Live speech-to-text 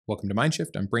Welcome to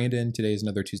Mindshift. I'm Brandon. Today is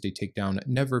another Tuesday Takedown,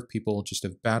 never of people, just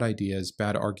of bad ideas,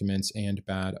 bad arguments, and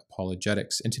bad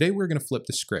apologetics. And today we're going to flip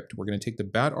the script. We're going to take the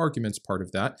bad arguments part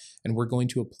of that, and we're going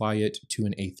to apply it to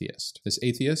an atheist. This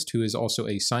atheist, who is also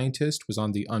a scientist, was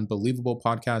on the Unbelievable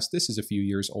podcast. This is a few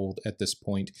years old at this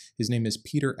point. His name is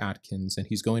Peter Atkins, and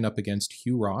he's going up against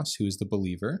Hugh Ross, who is the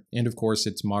believer. And of course,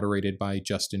 it's moderated by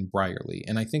Justin Brierley.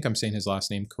 And I think I'm saying his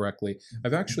last name correctly.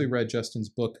 I've actually read Justin's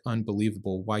book,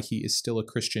 Unbelievable, Why He is Still a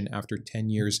Christian after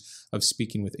 10 years of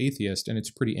speaking with atheists, and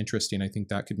it's pretty interesting. I think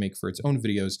that could make for its own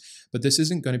videos, but this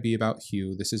isn't going to be about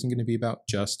Hugh. This isn't going to be about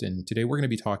Justin. Today we're going to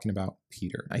be talking about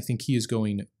Peter. I think he is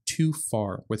going too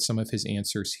far with some of his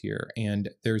answers here, and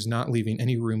there's not leaving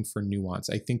any room for nuance.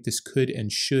 I think this could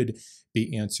and should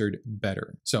be answered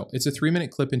better. So it's a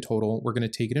 3-minute clip in total. We're going to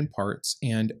take it in parts,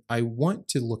 and I want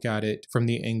to look at it from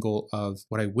the angle of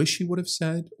what I wish he would have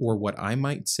said or what I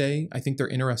might say. I think they're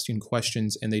interesting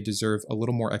questions, and they deserve a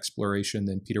little more exploration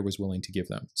than Peter was willing to give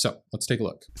them. So let's take a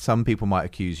look. Some people might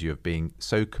accuse you of being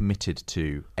so committed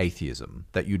to atheism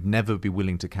that you'd never be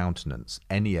willing to countenance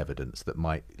any evidence that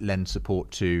might lend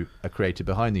support to a creator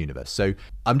behind the universe. So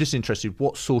I'm just interested,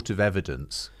 what sort of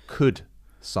evidence could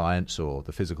science or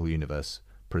the physical universe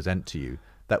present to you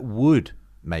that would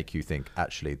make you think,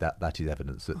 actually, that is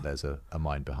evidence that there's a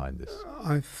mind behind this?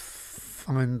 I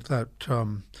find that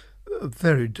a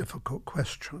very difficult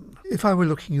question. If I were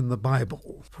looking in the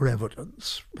Bible for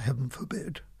evidence, heaven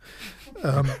forbid,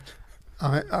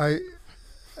 I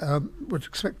would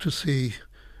expect to see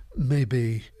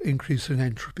maybe increase in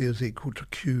entropy is equal to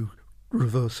Q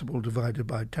reversible divided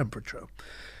by temperature.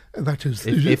 That is,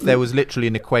 if there was literally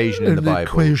an equation in the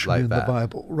Bible, the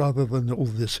Bible, rather than all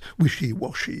this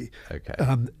wishy-washy,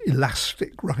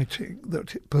 elastic writing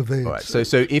that it pervades. All right.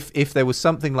 So if there was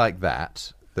something like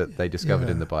that they discovered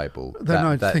in the Bible, then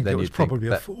I'd think it was probably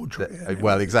a forgery.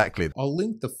 Well, exactly. I'll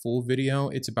link the full video.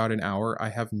 It's about an hour. I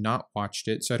have not watched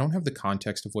it, so I don't have the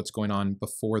context of what's going on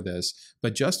before this.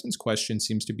 But Justin's question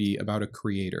seems to be about a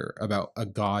creator, about a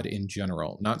God in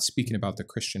general, not speaking about the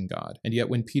Christian God. And yet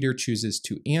when Peter chooses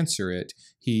to answer it,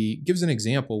 he gives an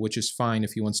example, which is fine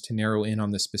if he wants to narrow in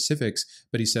on the specifics,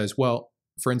 but he says, well,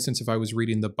 for instance, if I was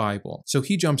reading the Bible. So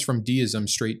he jumps from deism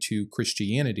straight to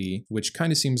Christianity, which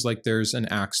kind of seems like there's an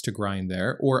axe to grind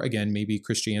there. Or again, maybe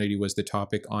Christianity was the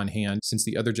topic on hand. Since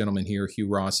the other gentleman here, Hugh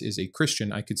Ross, is a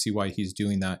Christian, I could see why he's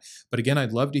doing that. But again,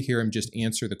 I'd love to hear him just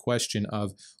answer the question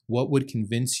of what would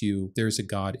convince you there's a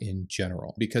God in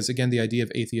general? Because again, the idea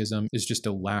of atheism is just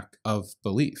a lack of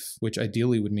belief, which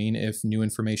ideally would mean if new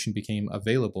information became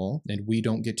available and we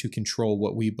don't get to control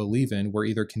what we believe in, we're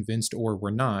either convinced or we're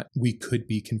not, we could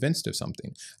be convinced of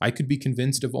something. I could be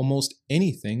convinced of almost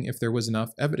anything if there was enough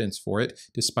evidence for it,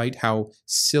 despite how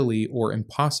silly or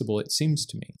impossible it seems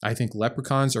to me. I think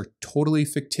leprechauns are totally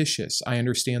fictitious. I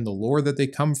understand the lore that they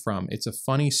come from. It's a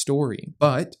funny story.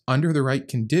 But under the right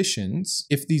conditions,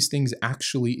 if these things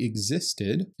actually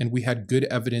existed and we had good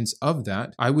evidence of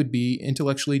that, I would be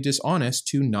intellectually dishonest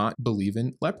to not believe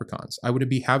in leprechauns. I would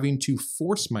be having to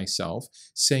force myself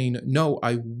saying, no,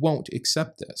 I won't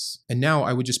accept this. And now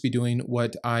I would just be doing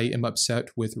what I am upset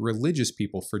with religious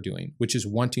people for doing, which is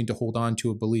wanting to hold on to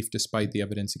a belief despite the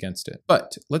evidence against it.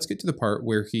 But let's get to the part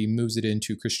where he moves it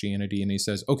into Christianity and he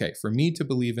says, okay, for me to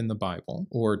believe in the Bible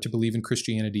or to believe in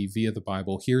Christianity via the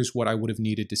Bible, here's what I would have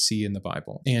needed to see in the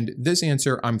Bible. And this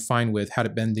answer I'm fine with had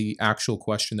it been the actual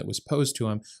question that was posed to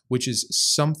him, which is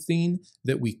something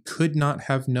that we could not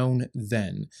have known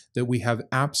then, that we have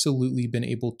absolutely been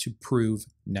able to prove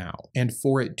now. And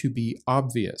for it to be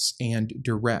obvious and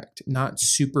direct, not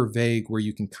super vague where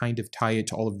you can kind of tie it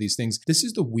to all of these things. This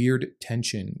is the weird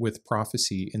tension with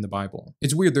prophecy in the Bible.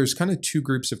 It's weird. There's kind of two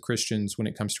groups of Christians when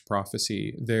it comes to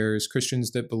prophecy. There's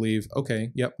Christians that believe, okay,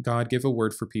 yep, God gave a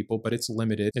word for people, but it's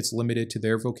limited. It's limited to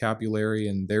their vocabulary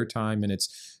and their time, and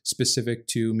it's specific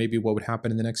to maybe what would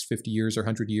happen in the next 50 years or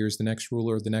 100 years, the next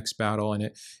ruler, the next battle, and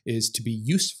it is to be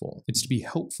useful. It's to be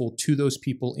helpful to those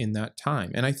people in that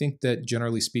time. And I think that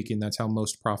generally speaking, that's how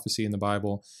most prophecy in the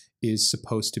Bible is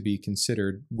supposed to be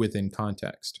considered within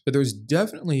context. But there's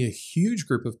definitely a huge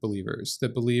group of believers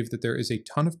that believe that there is a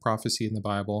ton of prophecy in the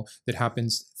Bible that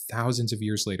happens thousands of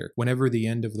years later, whenever the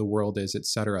end of the world is,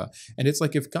 etc. And it's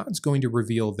like, if God's going to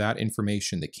reveal that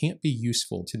information that can't be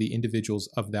useful to the individuals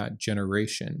of that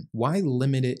generation, why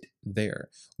limit it there?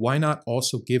 Why not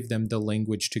also give them the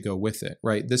language to go with it,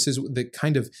 right? This is the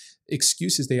kind of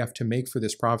excuses they have to make for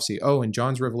this prophecy. Oh, in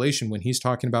John's Revelation, when he's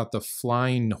talking about the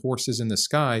flying horses in the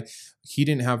sky, he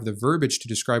didn't have the verbiage to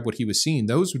describe what he was seeing.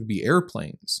 Those would be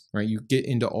airplanes, right? You get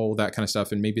into all that kind of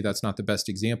stuff, and maybe that's not the best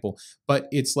example, but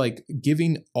it's like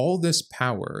giving all this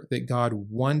power that God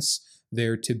once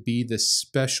there to be the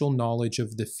special knowledge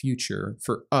of the future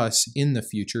for us in the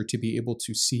future to be able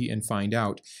to see and find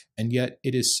out. And yet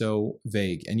it is so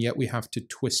vague, and yet we have to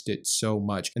twist it so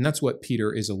much. And that's what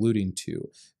Peter is alluding to,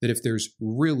 that if there's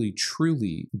really,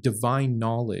 truly divine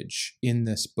knowledge in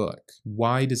this book,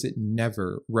 why does it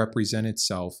never represent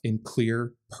itself in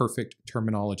clear, perfect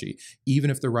terminology?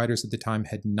 Even if the writers at the time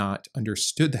had not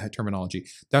understood that terminology,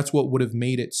 that's what would have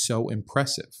made it so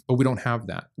impressive. But we don't have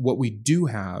that. What we do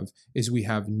have is we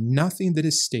have nothing that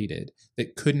is stated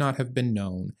that could not have been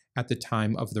known at the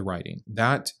time of the writing.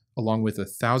 That, along with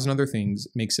 1,000 other things,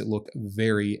 makes it look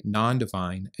very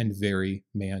non-divine and very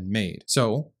man-made.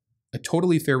 So, a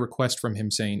totally fair request from him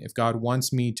saying, if God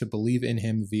wants me to believe in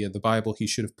him via the Bible, he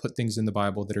should have put things in the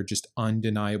Bible that are just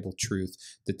undeniable truth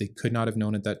that they could not have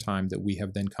known at that time that we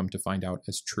have then come to find out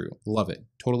as true. Love it.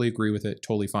 Totally agree with it.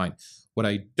 Totally fine. What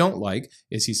I don't like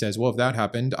is he says, well, if that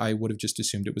happened, I would have just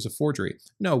assumed it was a forgery.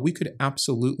 No, we could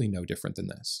absolutely know different than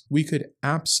this. We could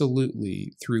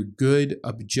absolutely, through good,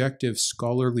 objective,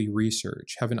 scholarly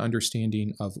research, have an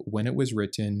understanding of when it was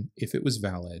written, if it was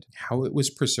valid, how it was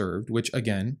preserved, which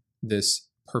again, this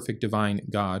perfect divine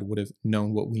God would have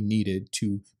known what we needed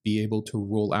to be able to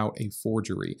rule out a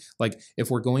forgery. Like, if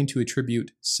we're going to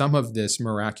attribute some of this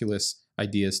miraculous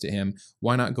ideas to him,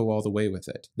 why not go all the way with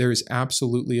it? There is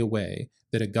absolutely a way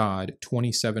that a God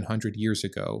 2,700 years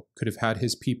ago could have had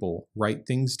his people write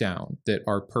things down that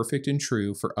are perfect and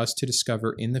true for us to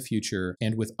discover in the future,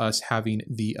 and with us having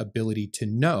the ability to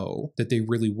know that they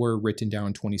really were written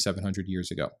down 2,700 years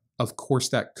ago. Of course,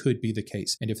 that could be the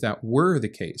case. And if that were the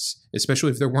case,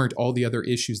 especially if there weren't all the other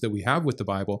issues that we have with the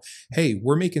Bible, hey,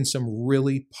 we're making some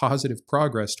really positive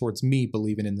progress towards me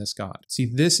believing in this God. See,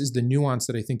 this is the nuance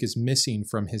that I think is missing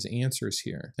from his answers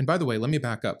here. And by the way, let me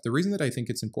back up. The reason that I think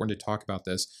it's important to talk about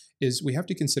this is we have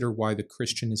to consider why the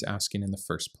Christian is asking in the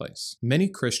first place. Many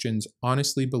Christians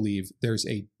honestly believe there's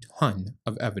a ton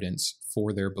of evidence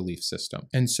for their belief system.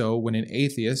 And so when an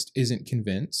atheist isn't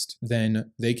convinced,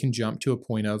 then they can jump to a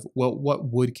point of, well, what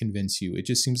would convince you? It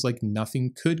just seems like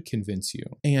nothing could convince you.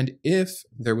 And if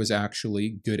there was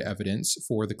actually good evidence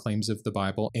for the claims of the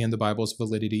Bible and the Bible's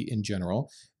validity in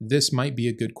general, this might be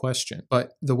a good question.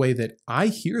 But the way that I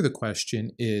hear the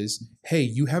question is, hey,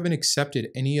 you haven't accepted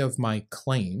any of my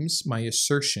claims, my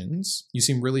assertions. You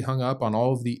seem really hung up on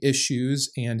all of the issues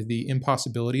and the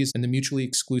impossibilities and the mutually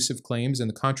exclusive claims and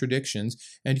the contradictions,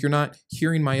 and you're not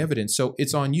hearing my evidence. So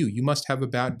it's on you. You must have a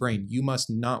bad brain. You must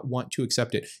not want to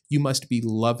accept it. You must be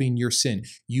loving your sin.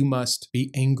 You must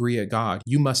be angry at God.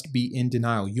 You must be in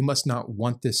denial. You must not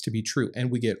want this to be true.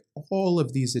 And we get all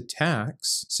of these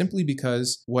attacks simply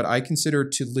because what I consider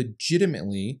to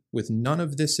legitimately, with none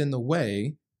of this in the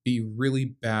way, be really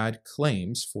bad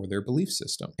claims for their belief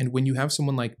system. And when you have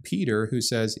someone like Peter who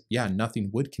says, yeah, nothing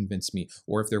would convince me,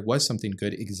 or if there was something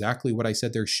good, exactly what I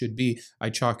said there should be, I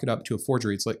chalk it up to a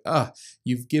forgery. It's like,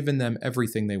 you've given them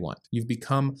everything they want. You've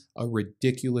become a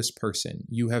ridiculous person.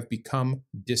 You have become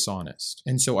dishonest.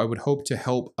 And so I would hope to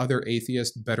help other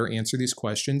atheists better answer these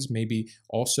questions, maybe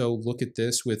also look at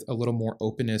this with a little more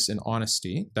openness and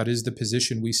honesty. That is the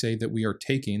position we say that we are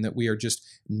taking, that we are just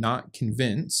not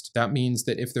convinced. That means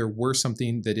that if there were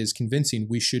something that is convincing,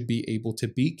 we should be able to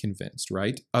be convinced,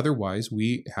 right? Otherwise,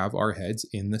 we have our heads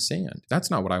in the sand.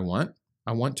 That's not what I want.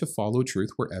 I want to follow truth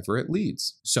wherever it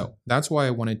leads. So that's why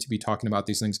I wanted to be talking about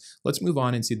these things. Let's move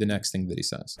on and see the next thing that he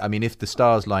says. I mean, if the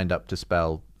stars lined up to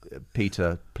spell,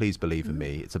 Peter, please believe in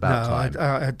me, it's about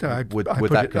time. I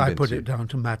put it down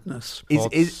to madness.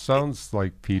 It sounds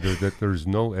like, Peter, that there's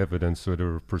no evidence that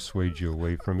will persuade you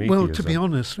away from atheism. Well, to be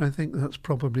honest, I think that's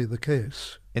probably the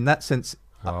case. In that sense,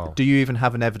 do you even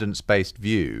have an evidence-based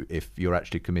view if you're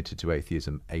actually committed to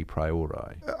atheism a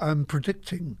priori? I'm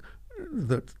predicting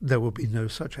that there will be no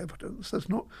such evidence. That's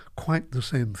not quite the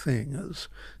same thing as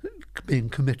being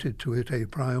committed to it a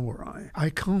priori.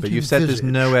 I can't. But you've said there's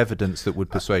no evidence that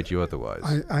would persuade you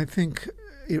otherwise. I think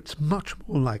it's much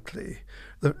more likely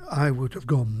that I would have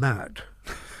gone mad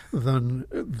than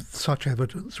such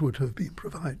evidence would have been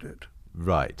provided.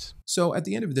 Right. So at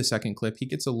the end of the second clip, he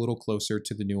gets a little closer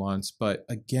to the nuance, but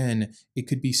again, it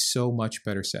could be so much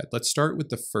better said. Let's start with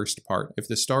the first part. If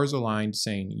the stars aligned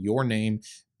saying your name,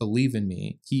 believe in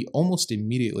me, he almost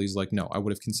immediately is like, no, I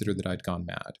would have considered that I'd gone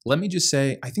mad. Let me just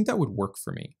say, I think that would work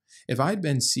for me. If I'd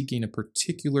been seeking a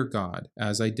particular God,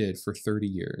 as I did for 30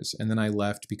 years, and then I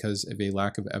left because of a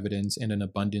lack of evidence and an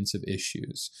abundance of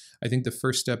issues, I think the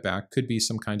first step back could be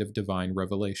some kind of divine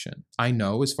revelation. I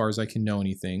know, as far as I can know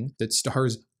anything, that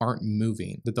stars aren't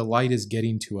moving, that the light is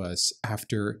getting to us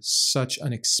after such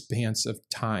an expanse of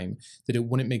time that it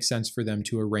wouldn't make sense for them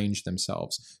to arrange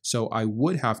themselves. So I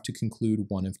would have to conclude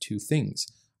one of two things.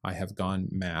 I have gone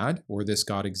mad, or this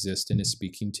God exists and is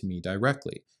speaking to me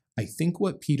directly. I think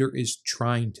what Peter is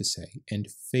trying to say and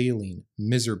failing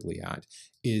miserably at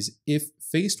is, if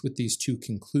faced with these two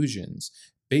conclusions,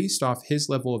 based off his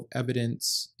level of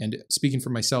evidence, and speaking for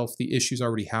myself, the issues I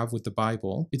already have with the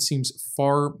Bible, it seems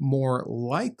far more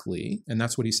likely, and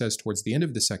that's what he says towards the end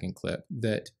of the second clip,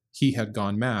 that he had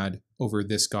gone mad over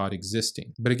this God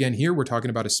existing. But again, here we're talking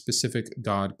about a specific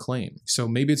God claim. So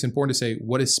maybe it's important to say,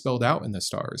 what is spelled out in the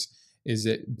stars? Is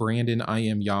it, Brandon, I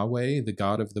am Yahweh, the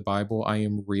God of the Bible, I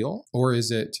am real? Or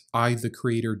is it, I, the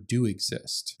Creator, do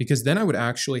exist? Because then I would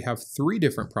actually have 3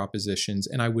 different propositions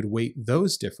and I would weight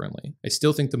those differently. I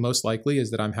still think the most likely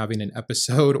is that I'm having an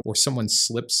episode, or someone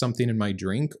slips something in my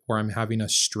drink, or I'm having a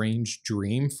strange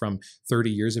dream from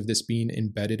 30 years of this being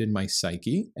embedded in my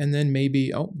psyche. And then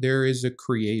maybe, oh, there is a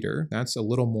Creator. That's a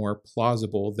little more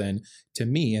plausible than, to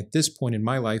me, at this point in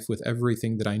my life, with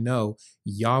everything that I know,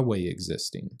 Yahweh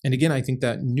existing. And again, I think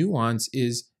that nuance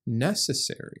is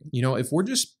necessary. You know, if we're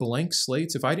just blank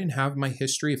slates, if I didn't have my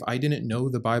history, if I didn't know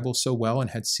the Bible so well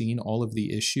and had seen all of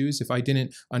the issues, if I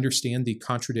didn't understand the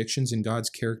contradictions in God's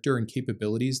character and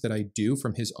capabilities that I do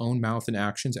from his own mouth and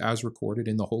actions as recorded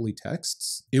in the holy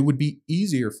texts, it would be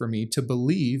easier for me to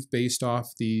believe based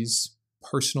off these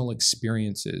personal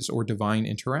experiences or divine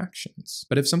interactions.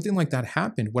 But if something like that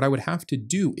happened, what I would have to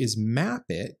do is map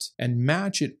it and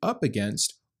match it up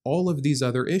against all of these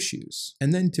other issues.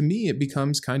 And then to me, it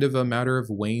becomes kind of a matter of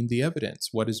weighing the evidence.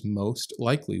 What is most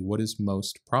likely? What is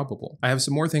most probable? I have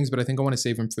some more things, but I think I want to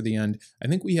save them for the end. I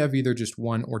think we have either just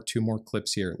 1 or 2 more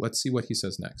clips here. Let's see what he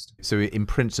says next. So in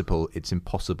principle, it's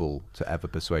impossible to ever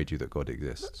persuade you that God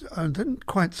exists. I didn't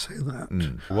quite say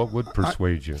that. What would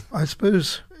persuade you? I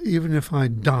suppose even if I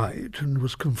died and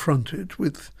was confronted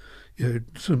with,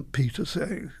 St. Peter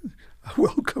saying,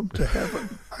 welcome to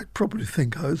heaven, I'd probably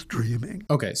think I was dreaming.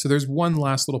 Okay, so there's one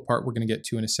last little part we're going to get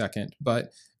to in a second,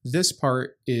 but this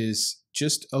part is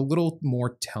just a little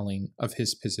more telling of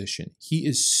his position. He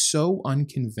is so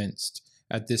unconvinced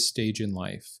at this stage in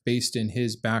life, based in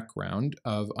his background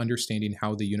of understanding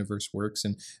how the universe works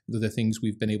and the things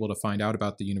we've been able to find out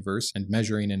about the universe and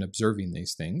measuring and observing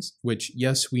these things, which,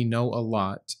 yes, we know a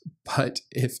lot, but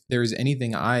if there's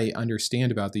anything I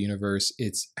understand about the universe,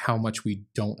 it's how much we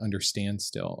don't understand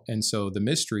still. And so the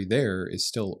mystery there is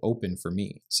still open for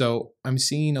me. So I'm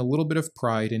seeing a little bit of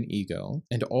pride and ego,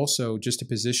 and also just a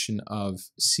position of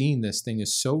seeing this thing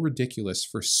is so ridiculous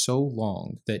for so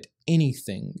long that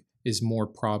anything is more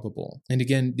probable. And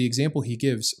again, the example he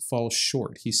gives falls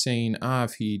short. He's saying,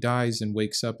 if he dies and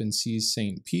wakes up and sees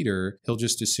St. Peter, he'll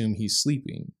just assume he's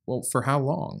sleeping. Well, for how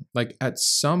long? Like, at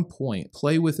some point,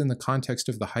 play within the context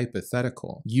of the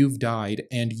hypothetical. You've died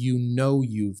and you know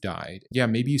you've died. Yeah,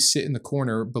 maybe you sit in the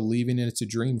corner believing it's a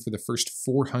dream for the first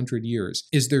 400 years.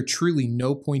 Is there truly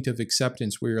no point of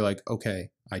acceptance where you're like,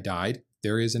 okay, I died,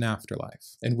 there is an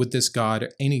afterlife? And would this God,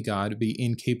 any God, be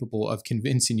incapable of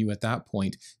convincing you at that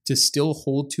point to still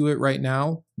hold to it right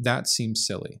now? That seems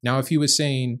silly. Now, if he was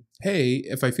saying, hey,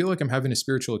 if I feel like I'm having a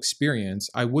spiritual experience,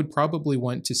 I would probably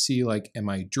want to see, like, am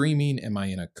I dreaming? Am I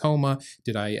in a coma?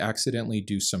 Did I accidentally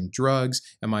do some drugs?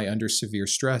 Am I under severe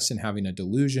stress and having a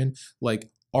delusion? Like,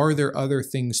 are there other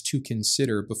things to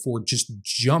consider before just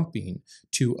jumping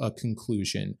to a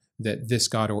conclusion that this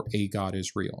God or a God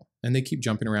is real? And they keep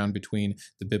jumping around between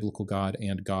the biblical God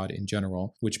and God in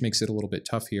general, which makes it a little bit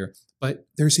tough here. But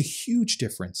there's a huge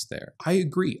difference there. I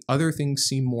agree. Other things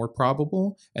seem more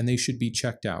probable and they should be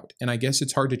checked out. And I guess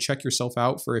it's hard to check yourself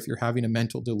out for if you're having a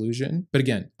mental delusion. But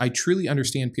again, I truly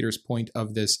understand Peter's point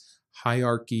of this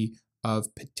hierarchy of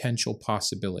potential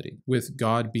possibility, with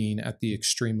God being at the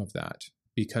extreme of that,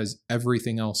 because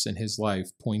everything else in his life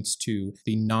points to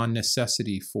the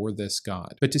non-necessity for this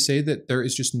God. But to say that there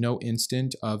is just no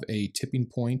instant of a tipping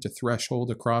point, a threshold,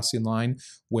 a crossing line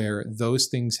where those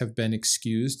things have been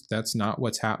excused, that's not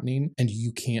what's happening, and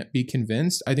you can't be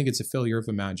convinced, I think it's a failure of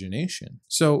imagination.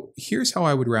 So here's how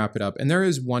I would wrap it up. And there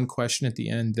is one question at the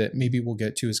end that maybe we'll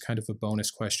get to as kind of a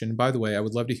bonus question. And by the way, I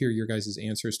would love to hear your guys'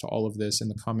 answers to all of this in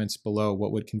the comments below.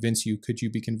 What would convince you? Could you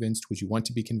be convinced? Would you want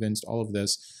to be convinced? All of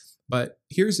this. But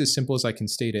here's as simple as I can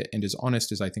state it and as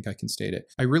honest as I think I can state it.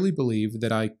 I really believe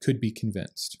that I could be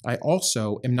convinced. I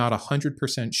also am not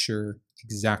 100% sure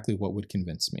exactly what would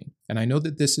convince me. And I know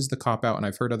that this is the cop-out, and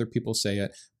I've heard other people say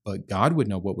it, but God would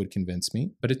know what would convince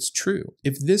me. But it's true.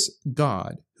 If this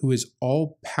God, who is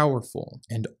all-powerful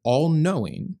and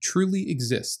all-knowing, truly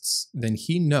exists, then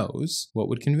he knows what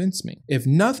would convince me. If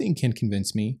nothing can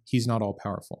convince me, he's not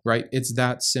all-powerful, right? It's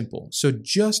that simple. So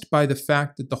just by the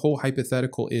fact that the whole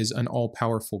hypothetical is an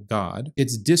all-powerful God,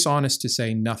 it's dishonest to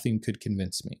say nothing could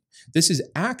convince me. This is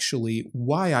actually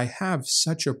why I have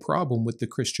such a problem with the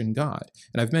Christian God.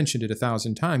 And I've mentioned it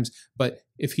 1,000 times, but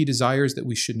if he desires that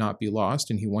we should not be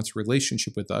lost, and he wants a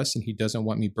relationship with us, and he doesn't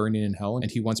want me burning in hell, and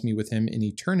he wants me with him in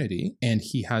eternity, and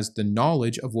he has the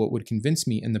knowledge of what would convince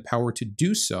me and the power to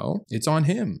do so, it's on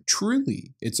him.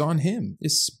 Truly, it's on him.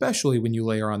 Especially when you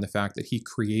layer on the fact that he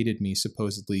created me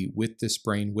supposedly with this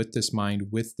brain, with this mind,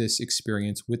 with this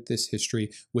experience, with this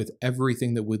history, with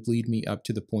everything that would lead me up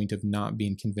to the point of not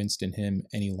being convinced in him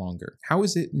any longer. How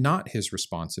is it not his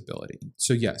responsibility?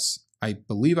 So yes, I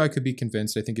believe I could be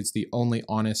convinced. I think it's the only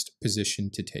honest position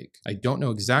to take. I don't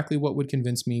know exactly what would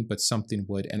convince me, but something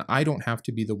would, and I don't have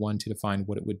to be the one to define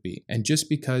what it would be. And just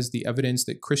because the evidence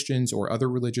that Christians or other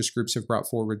religious groups have brought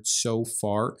forward so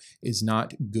far is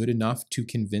not good enough to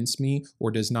convince me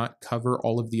or does not cover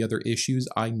all of the other issues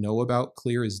I know about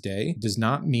clear as day, does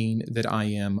not mean that I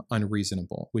am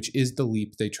unreasonable, which is the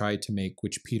leap they tried to make,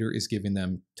 which Peter is giving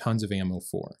them tons of ammo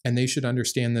for. And they should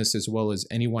understand this as well as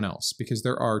anyone else, because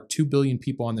there are 2 billion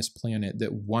people on this planet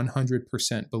that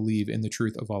 100% believe in the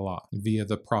truth of Allah via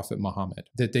the Prophet Muhammad,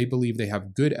 that they believe they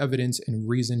have good evidence and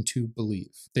reason to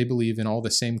believe. They believe in all the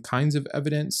same kinds of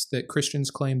evidence that Christians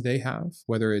claim they have,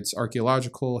 whether it's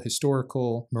archaeological,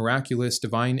 historical, miraculous,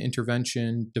 divine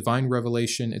intervention, divine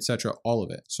revelation, etc., all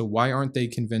of it. So why aren't they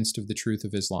convinced of the truth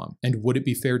of Islam? And would it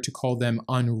be fair to call them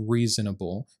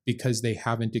unreasonable because they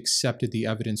haven't accepted the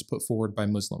evidence put forward by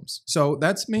Muslims? So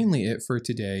that's mainly it for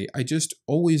today. I just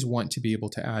always want to be able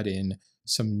to add in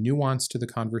some nuance to the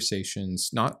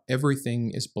conversations. Not everything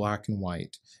is black and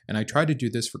white. And I try to do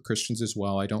this for Christians as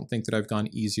well. I don't think that I've gone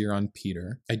easier on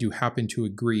Peter. I do happen to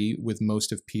agree with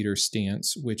most of Peter's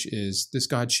stance, which is this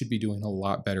God should be doing a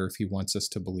lot better if he wants us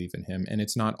to believe in him. And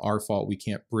it's not our fault we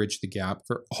can't bridge the gap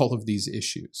for all of these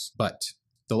issues. But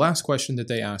the last question that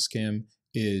they ask him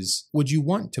is, would you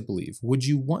want to believe? Would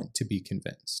you want to be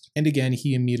convinced? And again,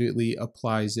 he immediately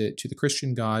applies it to the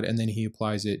Christian God, and then he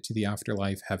applies it to the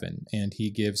afterlife heaven. And he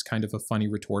gives kind of a funny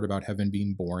retort about heaven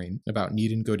being boring, about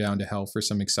needing to go down to hell for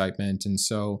some excitement. And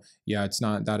so, yeah, it's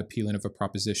not that appealing of a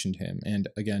proposition to him. And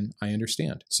again, I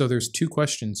understand. So there's 2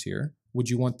 questions here. Would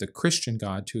you want the Christian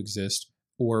God to exist?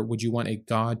 Or would you want a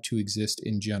God to exist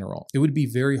in general? It would be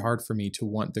very hard for me to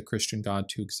want the Christian God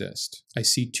to exist. I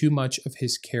see too much of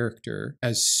his character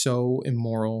as so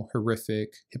immoral, horrific,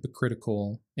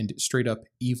 hypocritical, and straight up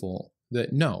evil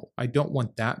that no, I don't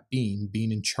want that being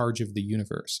in charge of the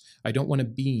universe. I don't want a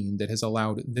being that has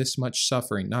allowed this much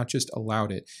suffering, not just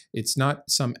allowed it. It's not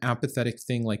some apathetic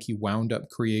thing like he wound up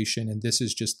creation and this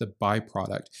is just the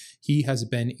byproduct. He has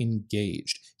been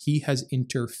engaged. He has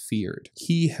interfered.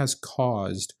 He has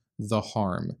caused the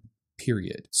harm,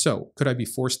 period. So could I be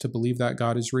forced to believe that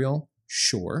God is real?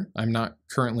 Sure. I'm not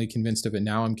currently convinced of it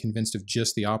now. I'm convinced of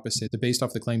just the opposite. That based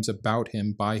off the claims about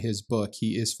him by his book,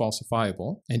 he is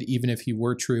falsifiable. And even if he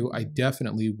were true, I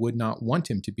definitely would not want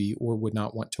him to be or would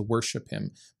not want to worship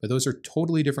him. But those are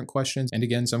totally different questions. And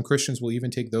again, some Christians will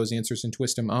even take those answers and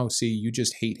twist them. Oh, see, you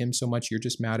just hate him so much, you're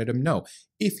just mad at him. No.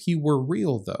 If he were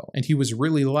real, though, and he was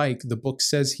really like the book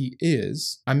says he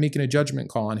is, I'm making a judgment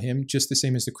call on him just the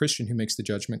same as the Christian who makes the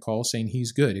judgment call saying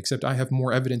he's good, except I have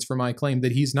more evidence for my claim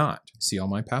that he's not. See all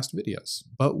my past videos.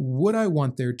 But would I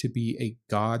want there to be a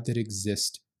God that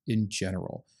exists in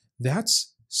general?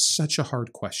 That's such a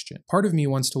hard question. Part of me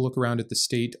wants to look around at the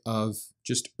state of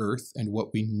just Earth and what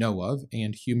we know of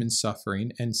and human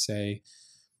suffering and say,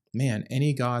 man,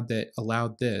 any God that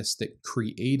allowed this, that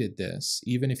created this,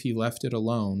 even if he left it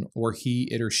alone or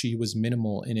it or she was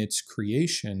minimal in its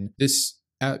creation, this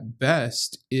at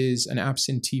best is an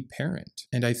absentee parent.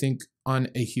 And I think on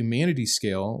a humanity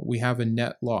scale, we have a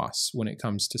net loss when it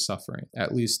comes to suffering,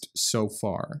 at least so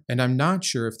far. And I'm not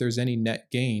sure if there's any net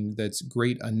gain that's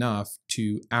great enough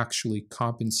to actually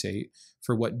compensate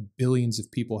for what billions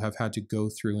of people have had to go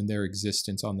through in their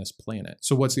existence on this planet.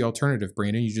 So what's the alternative,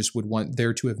 Brandon? You just would want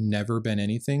there to have never been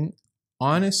anything?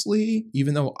 Honestly,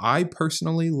 even though I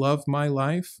personally love my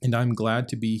life and I'm glad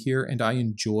to be here and I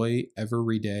enjoy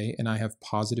every day and I have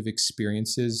positive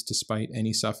experiences despite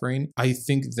any suffering, I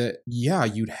think that, yeah,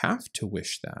 you'd have to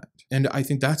wish that. And I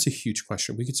think that's a huge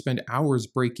question. We could spend hours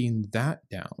breaking that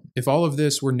down. If all of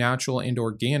this were natural and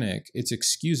organic, it's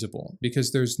excusable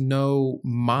because there's no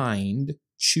mind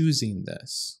choosing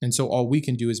this. And so all we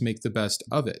can do is make the best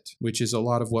of it, which is a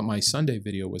lot of what my Sunday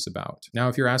video was about. Now,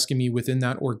 if you're asking me within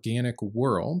that organic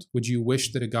world, would you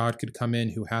wish that a God could come in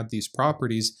who had these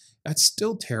properties? That's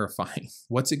still terrifying.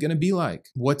 What's it going to be like?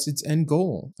 What's its end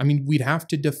goal? I mean, we'd have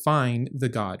to define the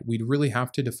God. We'd really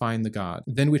have to define the God.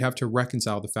 Then we'd have to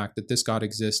reconcile the fact that this God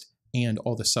exists and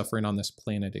all the suffering on this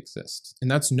planet exists.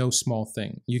 And that's no small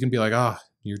thing. You can be like,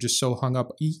 you're just so hung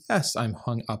up. Yes, I'm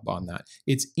hung up on that.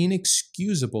 It's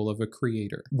inexcusable of a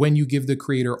creator when you give the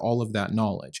creator all of that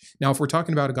knowledge. Now, if we're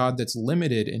talking about a God that's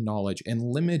limited in knowledge and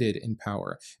limited in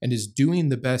power and is doing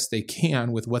the best they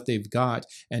can with what they've got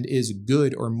and is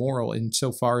good or moral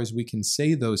insofar as we can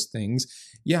say those things,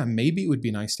 yeah, maybe it would be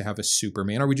nice to have a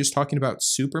Superman. Are we just talking about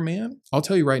Superman? I'll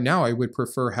tell you right now, I would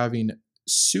prefer having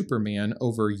Superman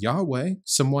over Yahweh,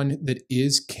 someone that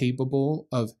is capable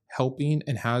of helping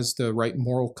and has the right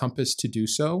moral compass to do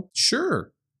so.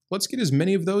 Sure, let's get as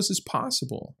many of those as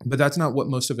possible. But that's not what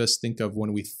most of us think of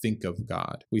when we think of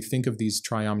God. We think of these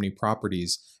triomny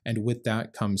properties, and with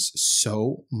that comes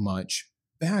so much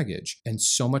baggage and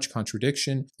so much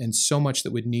contradiction and so much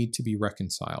that would need to be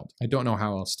reconciled. I don't know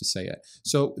how else to say it.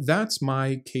 So that's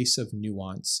my case of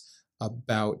nuance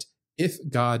about if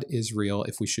God is real,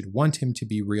 if we should want him to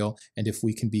be real, and if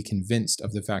we can be convinced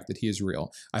of the fact that he is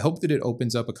real. I hope that it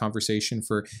opens up a conversation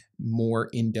for more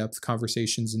in-depth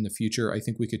conversations in the future. I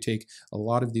think we could take a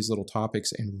lot of these little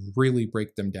topics and really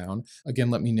break them down.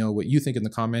 Again, let me know what you think in the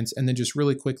comments. And then just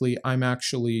really quickly, I'm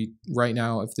actually right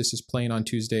now, if this is playing on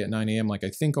Tuesday at 9 a.m., like I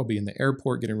think I'll be in the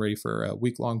airport getting ready for a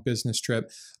week-long business trip.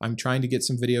 I'm trying to get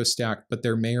some videos stacked, but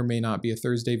there may or may not be a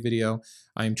Thursday video.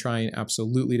 I'm trying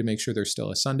absolutely to make sure there's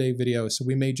still a Sunday video, so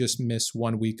we may just miss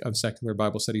 1 week of secular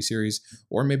Bible study series,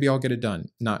 or maybe I'll get it done.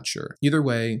 Not sure. Either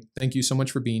way, thank you so much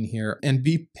for being here, and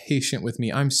be patient with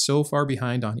me. I'm so far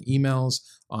behind on emails,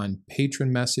 on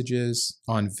patron messages,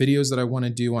 on videos that I want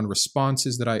to do, on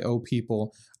responses that I owe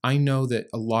people. I know that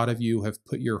a lot of you have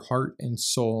put your heart and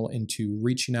soul into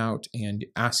reaching out and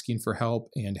asking for help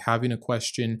and having a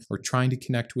question or trying to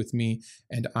connect with me,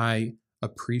 and I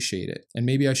appreciate it. And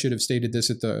maybe I should have stated this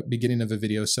at the beginning of the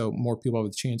video so more people have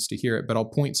a chance to hear it, but I'll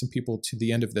point some people to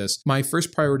the end of this. My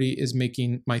first priority is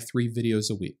making my 3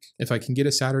 videos a week. If I can get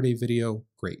a Saturday video,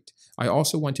 great. I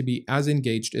also want to be as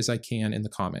engaged as I can in the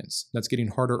comments. That's getting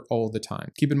harder all the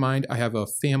time. Keep in mind, I have a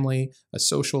family, a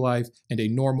social life, and a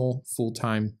normal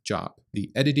full-time job.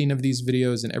 The editing of these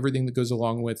videos and everything that goes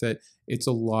along with it, it's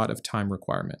a lot of time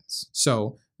requirements.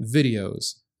 So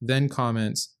videos, then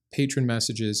comments, patron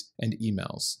messages, and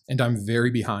emails. And I'm very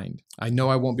behind. I know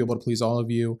I won't be able to please all of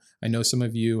you. I know some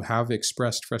of you have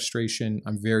expressed frustration.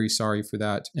 I'm very sorry for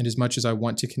that. And as much as I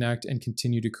want to connect and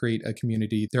continue to create a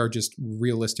community, there are just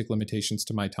realistic limitations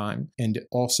to my time, and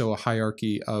also a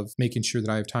hierarchy of making sure that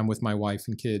I have time with my wife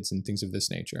and kids and things of this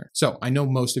nature. So I know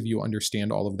most of you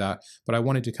understand all of that, but I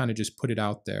wanted to kind of just put it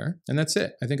out there. And that's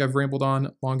it. I think I've rambled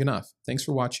on long enough. Thanks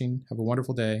for watching. Have a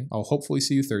wonderful day. I'll hopefully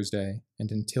see you Thursday.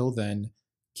 And until then,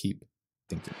 keep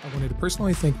thinking. I wanted to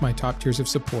personally thank my top tiers of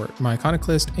support, my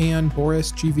Iconoclast, Anne,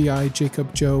 Boris, GVI,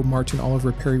 Jacob, Joe, Martin,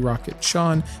 Oliver, Perry, Rokkit,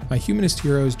 Shawn, my Humanist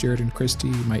heroes, Jarrod and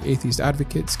Kristi, my Atheist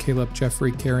advocates, Caleb,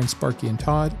 Jeffrey, Karen, Sparky, and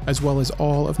Todd, as well as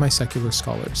all of my secular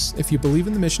scholars. If you believe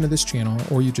in the mission of this channel,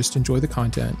 or you just enjoy the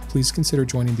content, please consider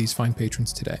joining these fine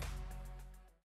patrons today.